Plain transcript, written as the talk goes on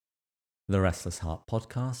The Restless Heart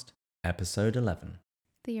Podcast, Episode 11.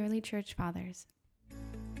 The Early Church Fathers.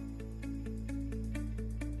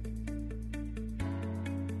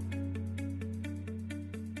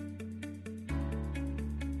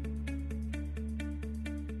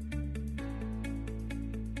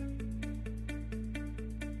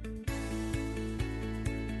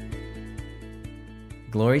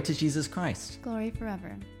 Glory to Jesus Christ. Glory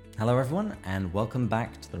forever. Hello everyone, and welcome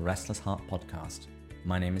back to the Restless Heart Podcast.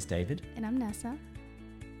 My name is David. And I'm Nessa.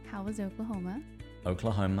 How was Oklahoma?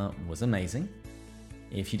 Oklahoma was amazing.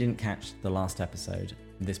 If you didn't catch the last episode,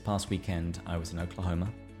 this past weekend I was in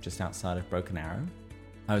Oklahoma, just outside of Broken Arrow.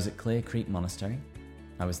 I was at Clear Creek Monastery.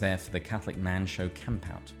 I was there for the Catholic Man Show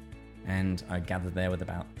Campout, and I gathered there with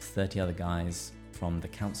about 30 other guys from the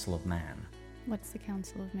Council of Man. What's the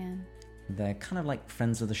Council of Man? They're kind of like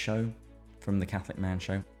friends of the show from the Catholic Man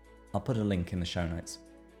Show. I'll put a link in the show notes.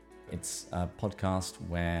 It's a podcast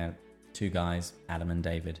where two guys, Adam and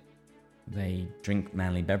David, they drink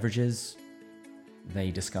manly beverages, they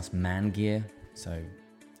discuss man gear, so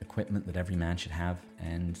equipment that every man should have,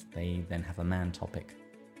 and they then have a man topic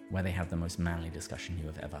where they have the most manly discussion you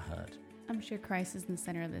have ever heard. I'm sure Christ is in the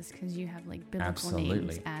center of this because you have like biblical Absolutely.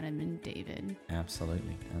 names, Adam and David.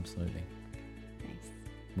 Absolutely. Nice.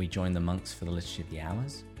 We joined the monks for the Liturgy of the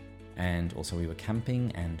Hours, and also we were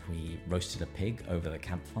camping and we roasted a pig over the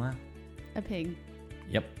campfire. A pig.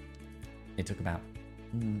 Yep. It took about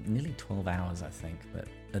nearly 12 hours, I think, but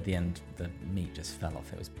at the end, the meat just fell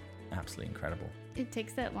off. It was absolutely incredible. It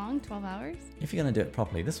takes that long? 12 hours? If you're going to do it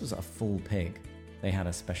properly, this was a full pig. They had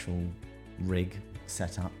a special rig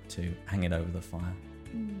set up to hang it over the fire.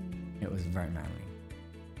 It was very manly.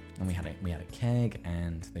 And we had a keg,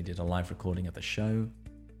 and they did a live recording of the show,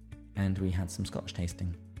 and we had some scotch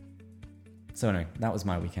tasting. So anyway, that was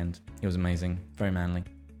my weekend. It was amazing, very manly.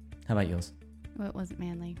 How about yours? Well, it wasn't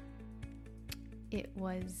manly. It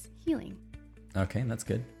was healing. Okay, that's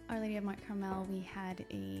good. Our Lady of Mont Carmel, we had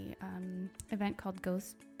a event called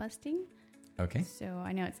Ghost Busting. Okay. So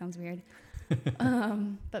I know it sounds weird.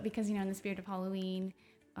 But because, in the spirit of Halloween,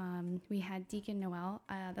 we had Deacon Noel.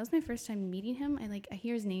 That was my first time meeting him. I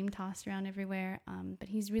hear his name tossed around everywhere, but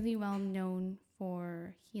he's really well known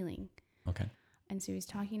for healing. Okay. And so he's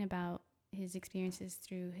talking about his experiences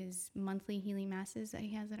through his monthly healing masses that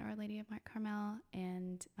he has at Our Lady of Mont Carmel,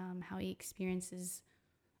 and how he experiences,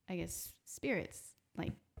 I guess, spirits,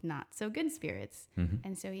 like not so good spirits. Mm-hmm.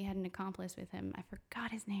 And so he had an accomplice with him. I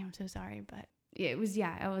forgot his name. I'm so sorry, but I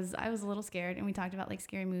was a little scared, and we talked about like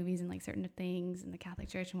scary movies and like certain things in the Catholic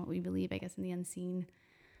Church and what we believe, I guess, in the unseen.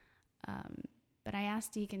 But I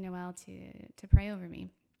asked Deacon Noel to pray over me.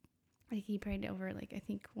 Like he prayed over I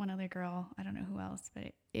think one other girl. I don't know who else,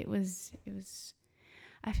 but it was.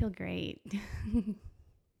 I feel great.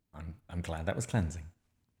 I'm glad that was cleansing.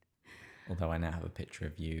 Although I now have a picture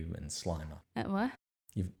of you and Slimer. What?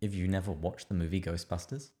 If you never watched the movie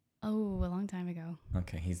Ghostbusters? Oh, a long time ago.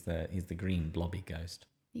 Okay, he's the green blobby ghost.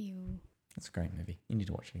 Ew. That's a great movie. You need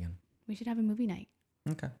to watch it again. We should have a movie night.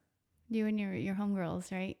 Okay. You and your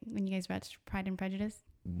homegirls, right? When you guys watched Pride and Prejudice.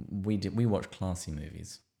 We watch classy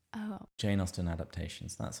movies. Oh. Jane Austen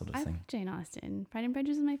adaptations, that sort of I thing. like Jane Austen. Pride and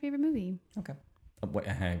Prejudice is my favorite movie. Okay. Wait.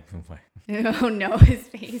 Oh no, his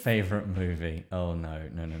face. Favorite movie? Oh no.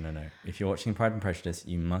 If you're watching Pride and Prejudice,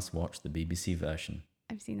 you must watch the BBC version.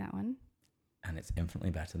 I've seen that one. And it's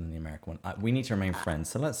infinitely better than the American one. We need to remain friends,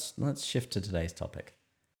 so let's shift to today's topic.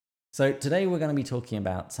 So today we're going to be talking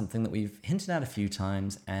about something that we've hinted at a few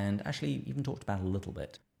times and actually even talked about a little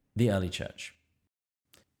bit, the early church.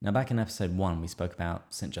 Now back in episode 1, we spoke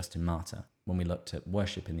about St. Justin Martyr when we looked at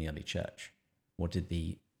worship in the early church. What did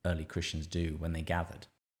the early Christians do when they gathered?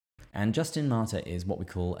 And Justin Martyr is what we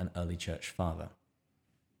call an early church father.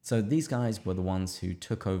 So these guys were the ones who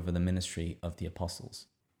took over the ministry of the apostles.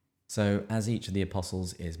 So as each of the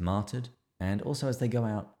apostles is martyred, and also as they go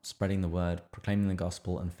out spreading the word, proclaiming the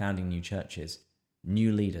gospel, and founding new churches,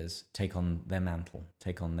 new leaders take on their mantle,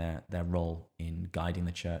 take on their role in guiding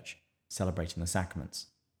the church, celebrating the sacraments.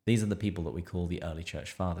 These are the people that we call the early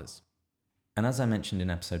church fathers. And as I mentioned in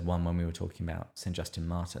episode 1 when we were talking about St. Justin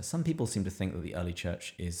Martyr, some people seem to think that the early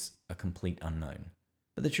church is a complete unknown.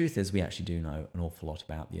 But the truth is we actually do know an awful lot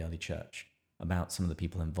about the early church, about some of the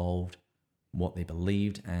people involved, what they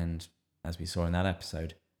believed, and, as we saw in that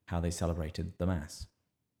episode, how they celebrated the Mass.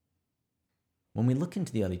 When we look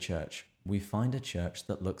into the early church, we find a church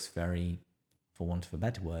that looks very, for want of a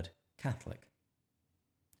better word, Catholic.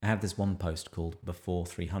 I have this one post called Before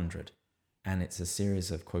 300, and it's a series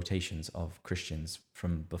of quotations of Christians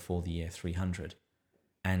from before the year 300.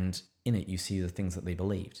 And in it, you see the things that they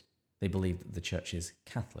believed. They believed that the church is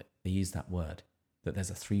Catholic. They use that word. that there's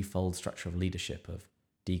a threefold structure of leadership of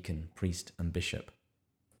deacon, priest, and bishop,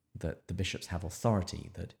 that the bishops have authority,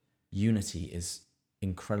 that unity is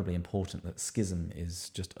incredibly important, that schism is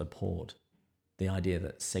just abhorred, the idea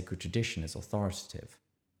that sacred tradition is authoritative,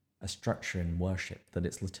 a structure in worship, that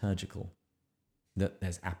it's liturgical, that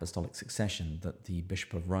there's apostolic succession, that the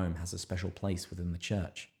Bishop of Rome has a special place within the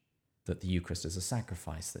church, that the Eucharist is a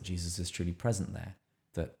sacrifice, that Jesus is truly present there,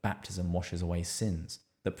 that baptism washes away sins,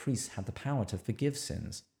 that priests have the power to forgive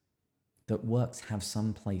sins, that works have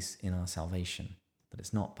some place in our salvation, that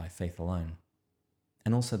it's not by faith alone.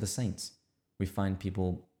 And also the saints. We find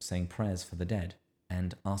people saying prayers for the dead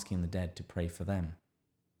and asking the dead to pray for them.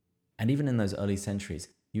 And even in those early centuries,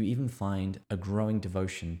 you even find a growing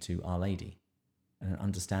devotion to Our Lady and an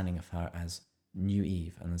understanding of her as New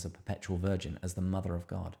Eve and as a perpetual virgin, as the Mother of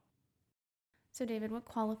God. So, David, what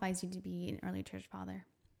qualifies you to be an early church father?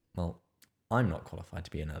 Well, I'm not qualified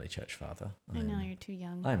to be an early church father. I know you're too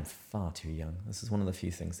young. I'm far too young. This is one of the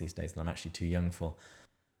few things these days that I'm actually too young for.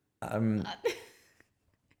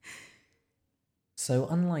 So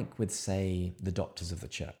unlike with, say, the doctors of the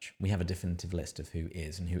church, we have a definitive list of who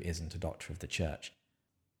is and who isn't a doctor of the church.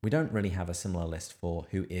 We don't really have a similar list for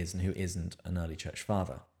who is and who isn't an early church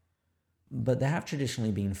father. But there have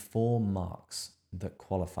traditionally been 4 marks that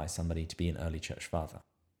qualify somebody to be an early church father.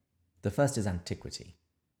 The first is antiquity.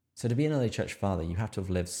 So to be an early church father, you have to have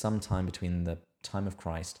lived some time between the time of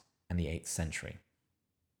Christ and the 8th century.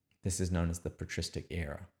 This is known as the patristic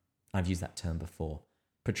era. I've used that term before.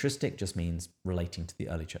 Patristic just means relating to the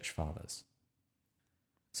early church fathers.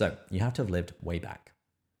 So you have to have lived way back.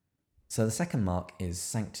 So the second mark is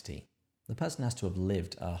sanctity. The person has to have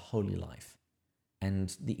lived a holy life.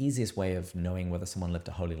 And the easiest way of knowing whether someone lived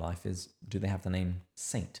a holy life is, do they have the name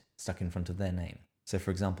saint stuck in front of their name? So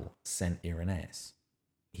for example, Saint Irenaeus.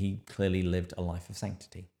 He clearly lived a life of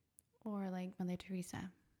sanctity. Or like Mother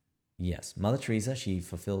Teresa. Yes, Mother Teresa, she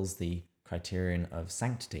fulfills the criterion of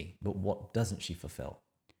sanctity, but what doesn't she fulfill?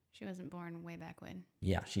 She wasn't born way back when.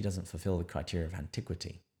 Yeah, she doesn't fulfill the criteria of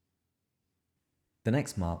antiquity. The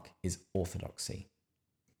next mark is orthodoxy.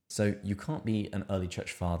 So you can't be an early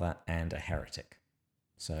church father and a heretic.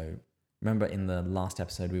 So remember in the last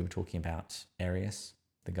episode we were talking about Arius,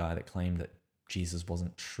 the guy that claimed that Jesus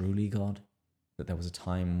wasn't truly God, that there was a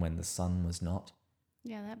time when the Son was not?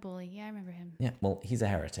 Yeah, that bully. Yeah, I remember him. Yeah, well, he's a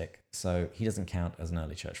heretic, so he doesn't count as an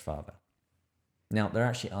early church father. Now, there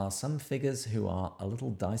actually are some figures who are a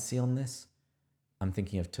little dicey on this. I'm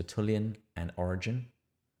thinking of Tertullian and Origen.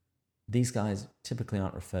 These guys typically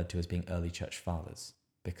aren't referred to as being early church fathers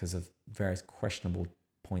because of various questionable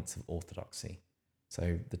points of orthodoxy.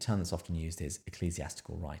 So the term that's often used is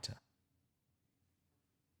ecclesiastical writer.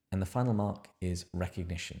 And the final mark is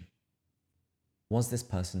recognition. Was this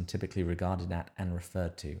person typically regarded at and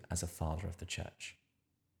referred to as a father of the church?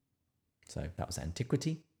 So that was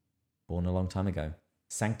antiquity, born a long time ago.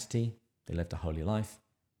 Sanctity, they lived a holy life.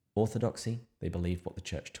 Orthodoxy, they believed what the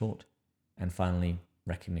church taught. And finally,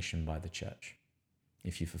 recognition by the church.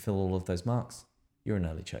 If you fulfill all of those marks, you're an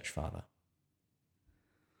early church father.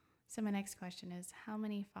 So my next question is, how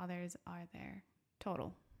many fathers are there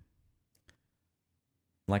total?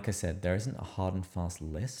 Like I said, there isn't a hard and fast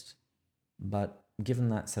list, but given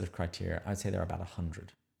that set of criteria, I'd say there are about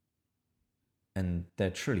 100. And they're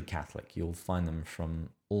truly Catholic. You'll find them from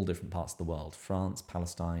all different parts of the world. France,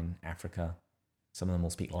 Palestine, Africa. Some of them will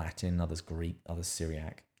speak Latin, others Greek, others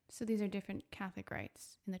Syriac. So these are different Catholic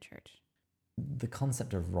rites in the church. The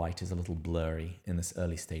concept of rite is a little blurry in this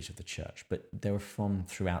early stage of the church, but they were from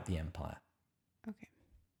throughout the empire. Okay.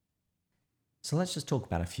 So let's just talk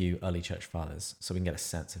about a few early church fathers so we can get a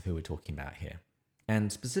sense of who we're talking about here.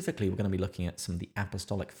 And specifically, we're going to be looking at some of the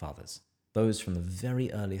apostolic fathers, those from the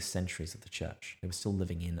very earliest centuries of the church. They were still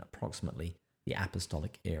living in approximately the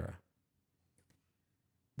apostolic era.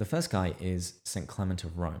 The first guy is St. Clement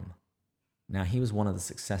of Rome. Now, he was one of the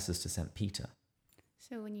successors to St. Peter.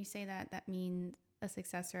 So when you say that, that means a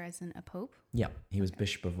successor as in a pope? Yeah, he was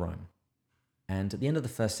Bishop of Rome. And at the end of the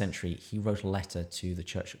first century, he wrote a letter to the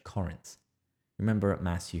church at Corinth. Remember at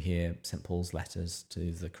Mass you hear St. Paul's letters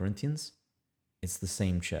to the Corinthians? It's the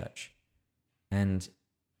same church. And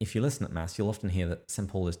if you listen at Mass, you'll often hear that St.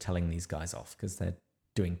 Paul is telling these guys off because they're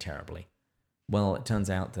doing terribly. Well, it turns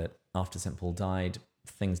out that after St. Paul died,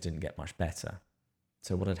 things didn't get much better.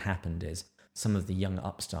 So what had happened is some of the young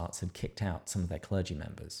upstarts had kicked out some of their clergy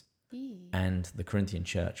members. And the Corinthian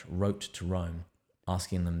church wrote to Rome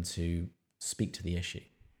asking them to speak to the issue.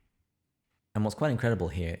 And what's quite incredible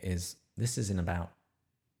here is this is in about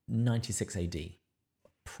 96 AD,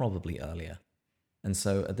 probably earlier. And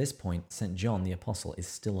so at this point, St. John the Apostle is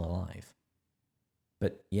still alive.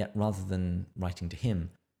 But yet, rather than writing to him,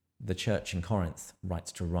 the church in Corinth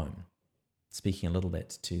writes to Rome, speaking a little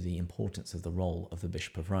bit to the importance of the role of the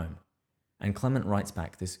Bishop of Rome. And Clement writes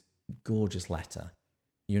back this gorgeous letter.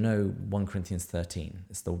 You know 1 Corinthians 13.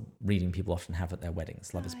 It's the reading people often have at their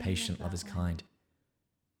weddings. Love is patient, love is kind.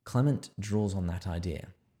 Clement draws on that idea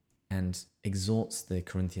and exhorts the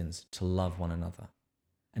Corinthians to love one another.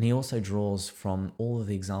 And he also draws from all of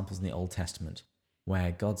the examples in the Old Testament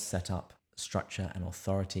where God set up structure and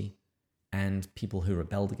authority, and people who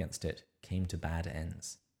rebelled against it came to bad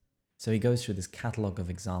ends. So he goes through this catalogue of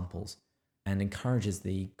examples and encourages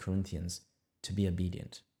the Corinthians to be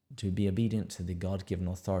obedient to the God-given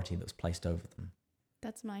authority that was placed over them.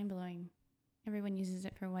 That's mind-blowing. Everyone uses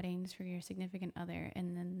it for weddings, for your significant other,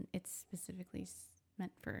 and then it's specifically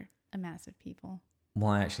meant for a mass of people.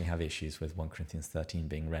 Well, I actually have issues with 1 Corinthians 13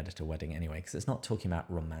 being read at a wedding anyway, because it's not talking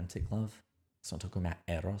about romantic love. It's not talking about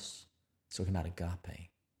eros. It's talking about agape,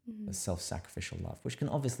 the self-sacrificial love, which can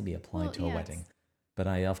obviously be applied to a wedding. But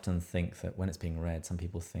I often think that when it's being read, some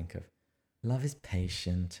people think of love is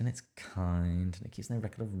patient and it's kind and it keeps no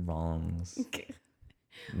record of wrongs.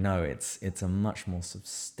 No, it's a much more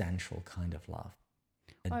substantial kind of love,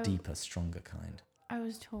 a deeper, stronger kind. I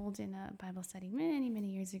was told in a Bible study many, many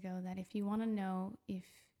years ago that if you want to know if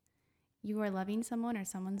you are loving someone or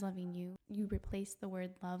someone's loving you, you replace the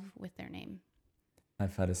word love with their name.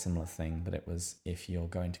 I've heard a similar thing, but it was if you're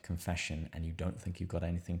going to confession and you don't think you've got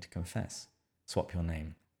anything to confess, swap your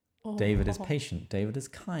name. Oh. David is patient. David is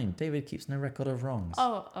kind. David keeps no record of wrongs.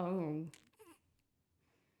 Oh.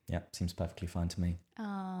 Yeah, seems perfectly fine to me.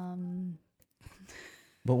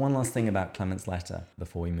 But one last thing about Clement's letter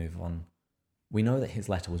before we move on. We know that his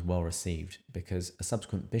letter was well received because a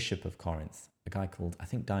subsequent bishop of Corinth, a guy called, I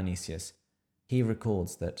think, Dionysius, he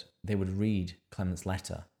records that they would read Clement's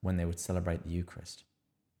letter when they would celebrate the Eucharist.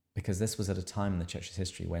 Because this was at a time in the church's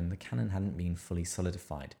history when the canon hadn't been fully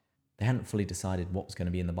solidified. They hadn't fully decided what was going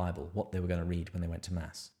to be in the Bible, what they were going to read when they went to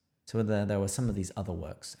Mass. So there were some of these other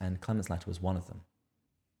works, and Clement's letter was one of them.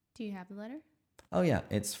 Do you have the letter? Oh yeah,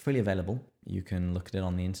 it's freely available. You can look at it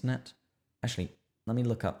on the internet. Actually, let me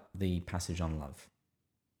look up the passage on love.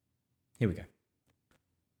 Here we go.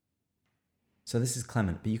 So this is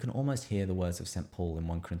Clement, but you can almost hear the words of St. Paul in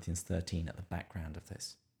 1 Corinthians 13 at the background of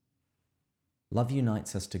this. Love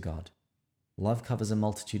unites us to God. Love covers a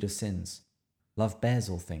multitude of sins. Love bears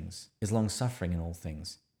all things, is long-suffering in all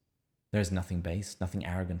things. There is nothing base, nothing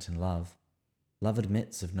arrogant in love. Love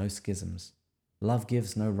admits of no schisms. Love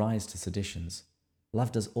gives no rise to seditions.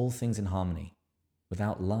 Love does all things in harmony.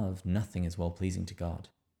 Without love, nothing is well-pleasing to God.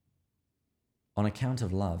 On account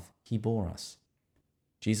of love, he bore us.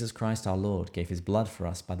 Jesus Christ our Lord gave his blood for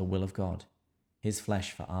us by the will of God, his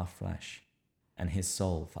flesh for our flesh, and his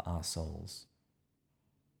soul for our souls.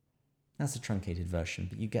 That's a truncated version,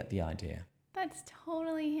 but you get the idea. That's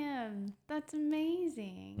totally him. That's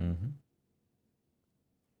amazing. Mm-hmm.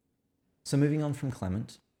 So moving on from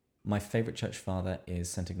Clement, my favorite church father is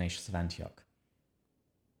St. Ignatius of Antioch.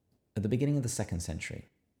 At the beginning of the 2nd century,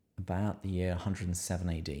 about the year 107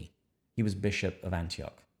 AD, he was Bishop of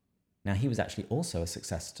Antioch. Now, he was actually also a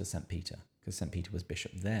successor to St. Peter, because St. Peter was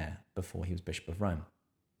bishop there before he was Bishop of Rome.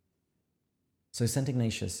 So St.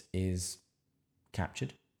 Ignatius is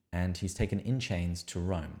captured, and he's taken in chains to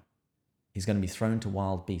Rome. He's going to be thrown to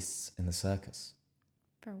wild beasts in the circus.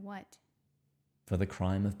 For what? For the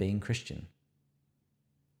crime of being Christian.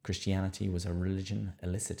 Christianity was a religion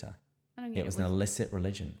illicita. It was an illicit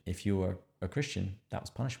religion. If you were a Christian, that was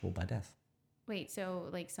punishable by death. Wait, so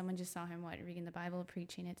like someone just saw him, reading the Bible,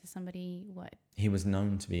 preaching it to somebody, what? He was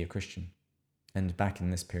known to be a Christian. And back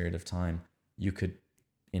in this period of time, you could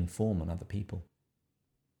inform on other people.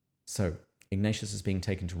 So Ignatius is being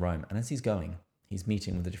taken to Rome, and as he's going, he's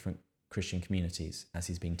meeting with the different Christian communities as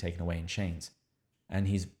he's being taken away in chains. And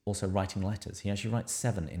he's also writing letters. He actually writes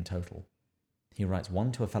 7 in total. He writes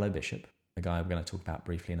 1 to a fellow bishop, a guy we're going to talk about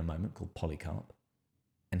briefly in a moment, called Polycarp.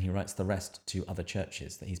 And he writes the rest to other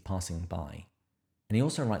churches that he's passing by. And he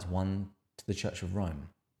also writes 1 to the Church of Rome,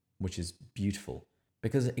 which is beautiful,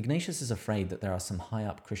 because Ignatius is afraid that there are some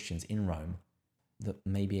high-up Christians in Rome that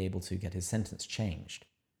may be able to get his sentence changed.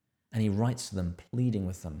 And he writes to them, pleading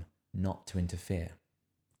with them not to interfere.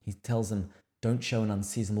 He tells them, don't show an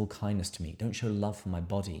unseasonable kindness to me. Don't show love for my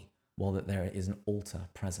body while that there is an altar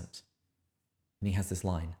present. And he has this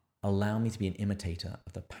line, allow me to be an imitator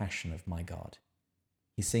of the passion of my God.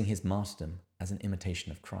 He's seeing his martyrdom as an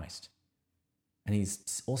imitation of Christ. And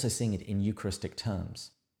he's also seeing it in Eucharistic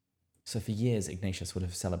terms. So for years, Ignatius would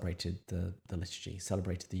have celebrated the liturgy,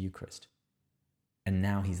 celebrated the Eucharist. And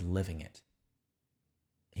now he's living it.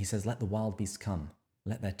 He says, let the wild beasts come.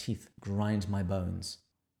 Let their teeth grind my bones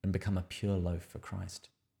and become a pure loaf for Christ.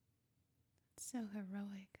 So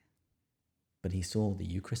heroic. But he saw the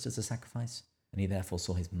Eucharist as a sacrifice, and he therefore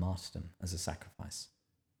saw his martyrdom as a sacrifice.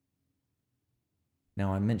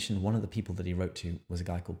 Now, I mentioned one of the people that he wrote to was a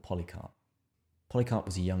guy called Polycarp. Polycarp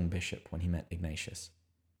was a young bishop when he met Ignatius.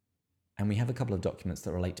 And we have a couple of documents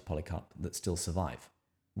that relate to Polycarp that still survive.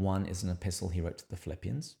 One is an epistle he wrote to the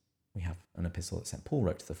Philippians. We have an epistle that St. Paul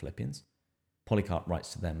wrote to the Philippians. Polycarp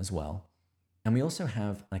writes to them as well. And we also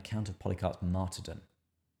have an account of Polycarp's martyrdom.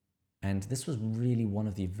 And this was really one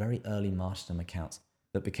of the very early martyrdom accounts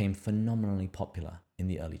that became phenomenally popular in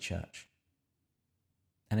the early church.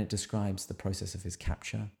 And it describes the process of his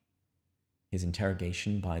capture, his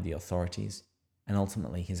interrogation by the authorities, and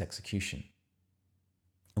ultimately his execution.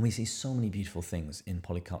 And we see so many beautiful things in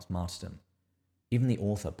Polycarp's martyrdom. Even the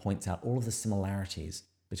author points out all of the similarities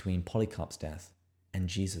between Polycarp's death and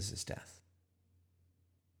Jesus' death.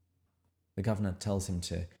 The governor tells him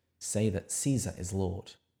to say that Caesar is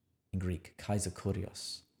Lord, in Greek, Kaiser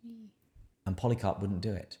Kurios. And Polycarp wouldn't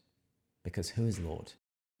do it, because who is Lord?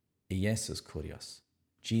 Iesus Kurios.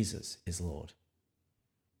 Jesus is Lord.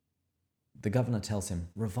 The governor tells him,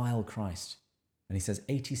 revile Christ. And he says,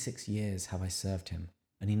 86 years have I served him,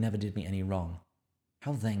 and he never did me any wrong.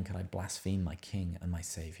 How then could I blaspheme my king and my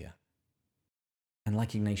saviour? And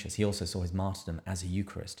like Ignatius, he also saw his martyrdom as a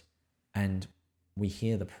Eucharist. And we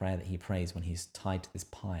hear the prayer that he prays when he's tied to this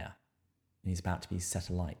pyre and he's about to be set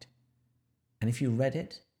alight. And if you read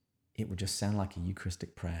it, it would just sound like a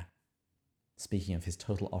Eucharistic prayer, speaking of his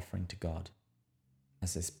total offering to God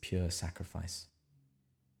as this pure sacrifice.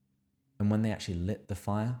 And when they actually lit the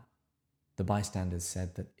fire, the bystanders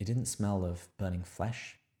said that it didn't smell of burning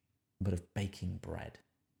flesh, but of baking bread.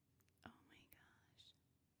 Oh my gosh.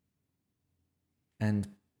 And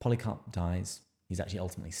Polycarp dies. He's actually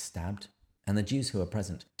ultimately stabbed. And the Jews who are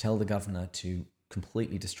present tell the governor to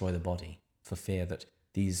completely destroy the body for fear that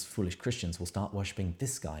these foolish Christians will start worshipping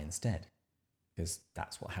this guy instead, because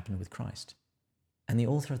that's what happened with Christ. And the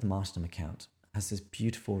author of the martyrdom account has this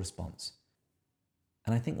beautiful response.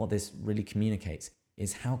 And I think what this really communicates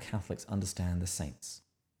is how Catholics understand the saints.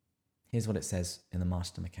 Here's what it says in the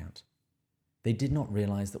martyrdom account. They did not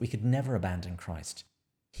realize that we could never abandon Christ,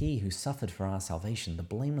 he who suffered for our salvation, the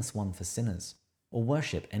blameless one for sinners, or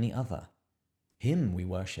worship any other. Him we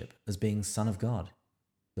worship as being Son of God.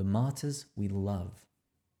 The martyrs we love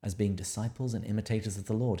as being disciples and imitators of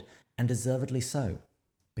the Lord, and deservedly so,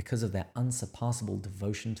 because of their unsurpassable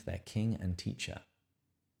devotion to their King and Teacher.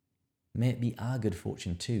 May it be our good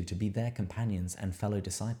fortune too to be their companions and fellow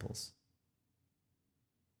disciples.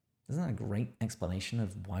 Isn't that a great explanation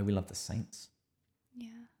of why we love the saints? Yeah.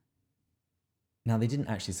 Now, they didn't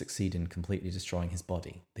actually succeed in completely destroying his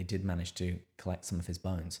body. They did manage to collect some of his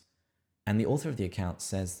bones. And the author of the account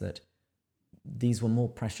says that these were more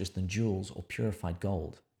precious than jewels or purified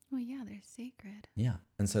gold. Well, yeah, they're sacred. Yeah.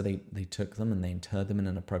 And so they took them and they interred them in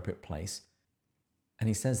an appropriate place. And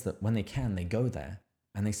he says that when they can, they go there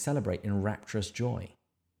and they celebrate in rapturous joy.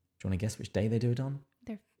 Do you want to guess which day they do it on?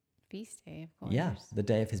 Their feast day, of course. Yeah, the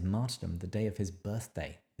day of his martyrdom, the day of his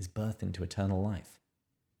birthday, his birth into eternal life.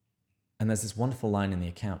 And there's this wonderful line in the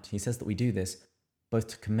account. He says that we do this both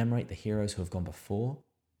to commemorate the heroes who have gone before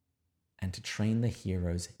and to train the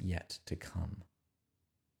heroes yet to come.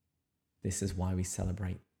 This is why we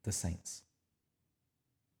celebrate the saints.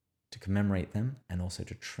 To commemorate them and also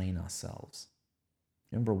to train ourselves.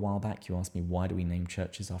 Remember a while back you asked me, why do we name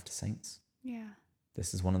churches after saints? Yeah.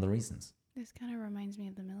 This is one of the reasons. This kind of reminds me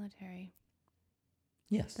of the military.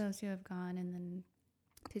 Yes. Those who have gone, and then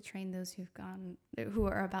to train those who've gone, who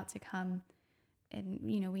are about to come. And,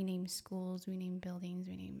 we name schools, we name buildings,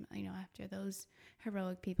 we name, after those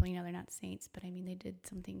heroic people. They're not saints, but they did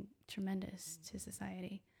something tremendous to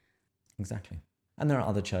society. Exactly. And there are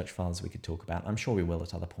other church fathers we could talk about. I'm sure we will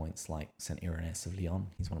at other points, like St. Irenaeus of Lyon.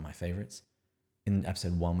 He's one of my favorites. In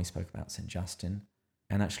episode 1, we spoke about St. Justin.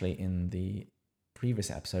 And actually, in the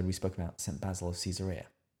previous episode, we spoke about St. Basil of Caesarea.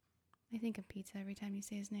 I think of pizza every time you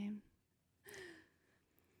say his name.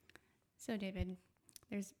 So, David,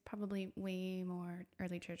 there's probably way more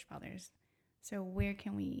early church fathers. So where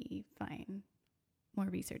can we find more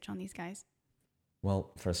research on these guys?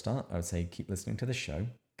 Well, for a start, I would say keep listening to the show,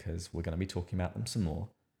 because we're going to be talking about them some more.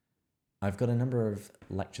 I've got a number of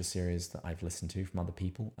lecture series that I've listened to from other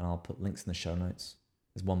people, and I'll put links in the show notes.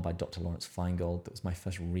 There's one by Dr. Lawrence Feingold that was my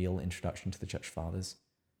first real introduction to the Church Fathers.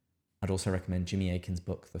 I'd also recommend Jimmy Akin's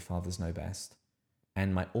book, The Fathers Know Best.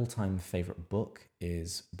 And my all-time favorite book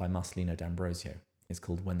is by Marcelino D'Ambrosio. It's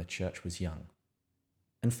called When the Church Was Young.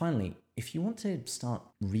 And finally, if you want to start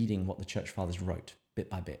reading what the Church Fathers wrote, bit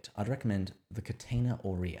by bit, I'd recommend the Catena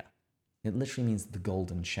Aurea. It literally means the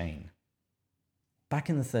golden chain. Back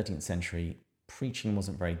in the 13th century, preaching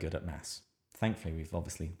wasn't very good at Mass. Thankfully, we've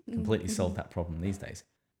obviously completely solved that problem these days.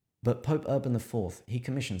 But Pope Urban IV, he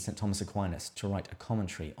commissioned St. Thomas Aquinas to write a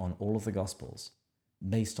commentary on all of the Gospels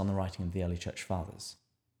based on the writing of the early Church Fathers.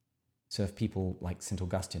 So if people like St.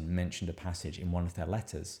 Augustine mentioned a passage in one of their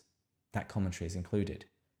letters, that commentary is included.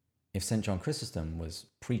 If St. John Chrysostom was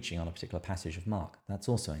preaching on a particular passage of Mark, that's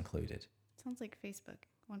also included. Sounds like Facebook.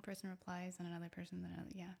 One person replies and another person, then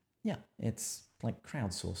another, yeah. Yeah, it's like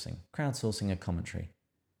crowdsourcing a commentary.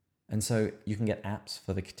 And so you can get apps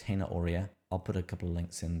for the Catena Aurea. I'll put a couple of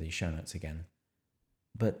links in the show notes again.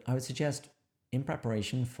 But I would suggest, in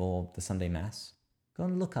preparation for the Sunday Mass, go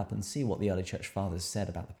and look up and see what the early Church Fathers said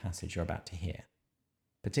about the passage you're about to hear.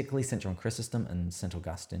 Particularly St. John Chrysostom and St.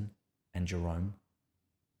 Augustine and Jerome.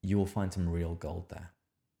 You will find some real gold there.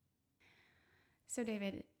 So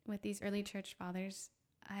David, with these early Church Fathers,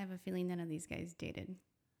 I have a feeling none of these guys dated.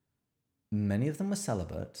 Many of them were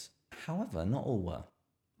celibate. However, not all were.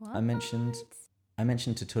 What? I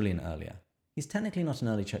mentioned Tertullian earlier. He's technically not an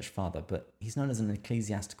early church father, but he's known as an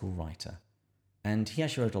ecclesiastical writer. And he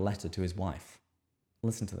actually wrote a letter to his wife.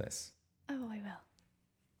 Listen to this. Oh, I will.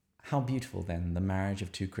 How beautiful, then, the marriage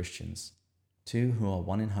of two Christians, two who are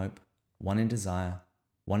one in hope, one in desire,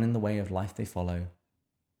 one in the way of life they follow,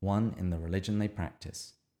 one in the religion they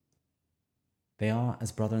practice. They are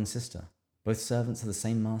as brother and sister, both servants of the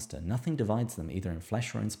same master. Nothing divides them, either in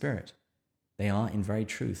flesh or in spirit. They are, in very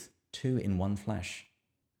truth, two in one flesh.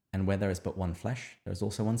 And where there is but one flesh, there is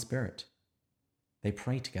also one spirit. They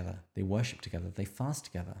pray together, they worship together, they fast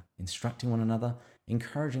together, instructing one another,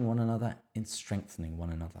 encouraging one another, and strengthening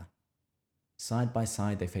one another. Side by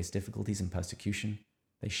side, they face difficulties and persecution.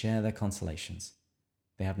 They share their consolations.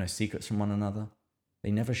 They have no secrets from one another.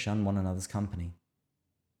 They never shun one another's company.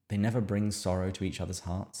 They never bring sorrow to each other's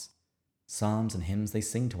hearts. Psalms and hymns they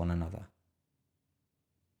sing to one another.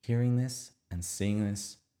 Hearing this and seeing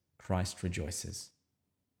this, Christ rejoices.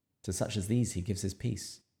 To such as these he gives his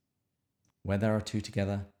peace. Where there are two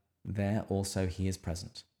together, there also he is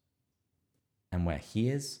present. And where he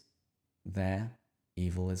is, there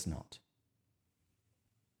evil is not.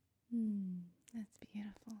 That's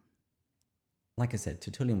beautiful. Like I said,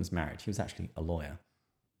 Tertullian was married. He was actually a lawyer.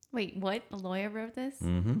 Wait, what? A lawyer wrote this?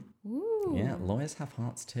 Mm-hmm. Ooh. Yeah, lawyers have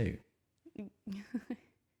hearts too.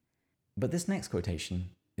 But this next quotation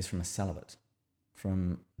is from a celibate,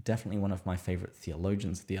 from definitely one of my favorite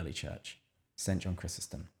theologians of the early church, St. John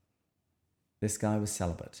Chrysostom. This guy was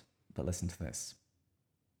celibate, but listen to this.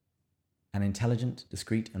 An intelligent,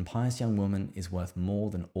 discreet, and pious young woman is worth more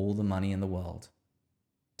than all the money in the world.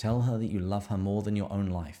 Tell her that you love her more than your own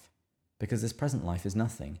life, because this present life is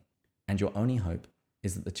nothing, and your only hope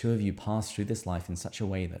is that the two of you pass through this life in such a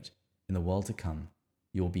way that, in the world to come,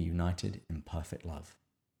 you will be united in perfect love.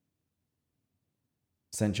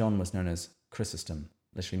 St. John was known as Chrysostom,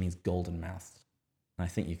 literally means golden mouthed, and I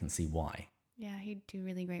think you can see why. Yeah, he'd do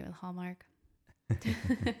really great with Hallmark.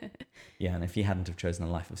 Yeah, and if he hadn't have chosen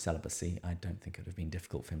a life of celibacy, I don't think it would have been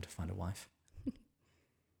difficult for him to find a wife.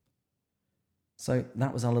 So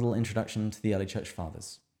that was our little introduction to the early church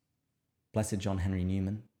fathers. Blessed John Henry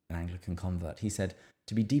Newman, an Anglican convert, he said,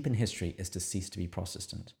 "To be deep in history is to cease to be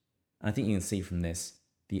Protestant." And I think you can see from this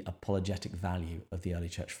the apologetic value of the early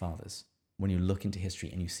church fathers when you look into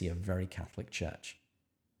history and you see a very Catholic church.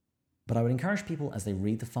 But I would encourage people as they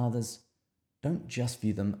read the fathers, don't just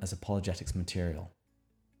view them as apologetics material.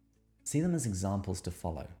 See them as examples to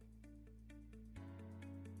follow.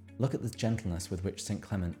 Look at the gentleness with which St.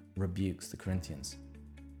 Clement rebukes the Corinthians.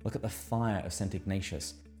 Look at the fire of St.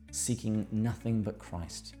 Ignatius, seeking nothing but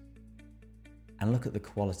Christ. And look at the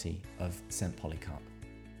quality of St. Polycarp,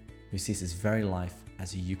 who sees his very life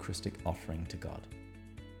as a Eucharistic offering to God.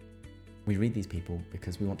 We read these people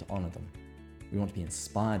because we want to honor them. We want to be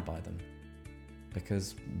inspired by them,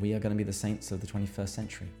 because we are going to be the saints of the 21st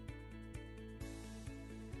century.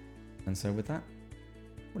 And so with that,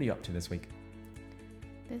 what are you up to this week?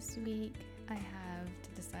 This week, I have to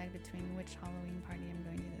decide between which Halloween party I'm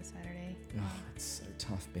going to this Saturday. Oh, it's so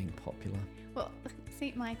tough being popular. Well,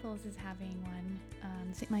 St. Michael's is having one.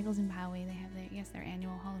 St. Michael's in Poway, they have their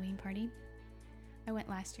annual Halloween party. I went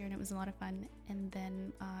last year and it was a lot of fun. And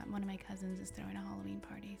then one of my cousins is throwing a Halloween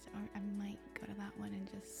party, so I might go to that one and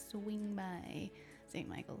just swing by St.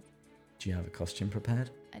 Michael's. Do you have a costume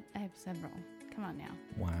prepared? I have several. Come on now.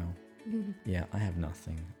 Wow. Yeah, I have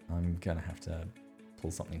nothing. I'm going to have to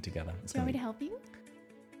pull something together. Do you want me to help you?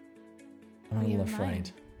 I'm a What do you little have in afraid.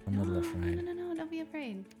 mind? I'm a little afraid. No, don't be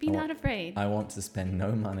afraid. Be not afraid. I want to spend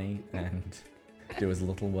no money and Do as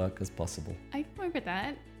little work as possible. I can work with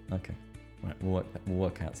that. Okay. Right, we'll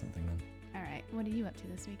work out something then. All right. What are you up to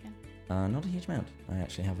this weekend? Not a huge amount. I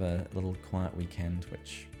actually have a little quiet weekend,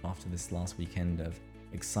 which after this last weekend of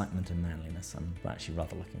excitement and manliness, I'm actually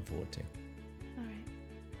rather looking forward to. All right.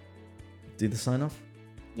 Do the sign off?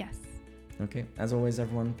 Yes. Okay. As always,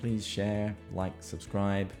 everyone, please share, like,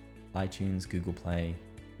 subscribe, iTunes, Google Play.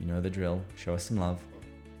 You know the drill. Show us some love.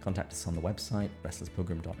 Contact us on the website,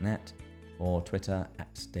 restlesspilgrim.net, or Twitter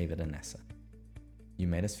 @DavidAnessa. You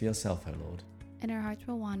made us for yourself, O Lord. And our hearts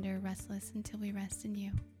will wander restless until we rest in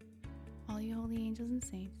you. All you holy angels and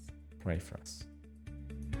saints, Pray for us.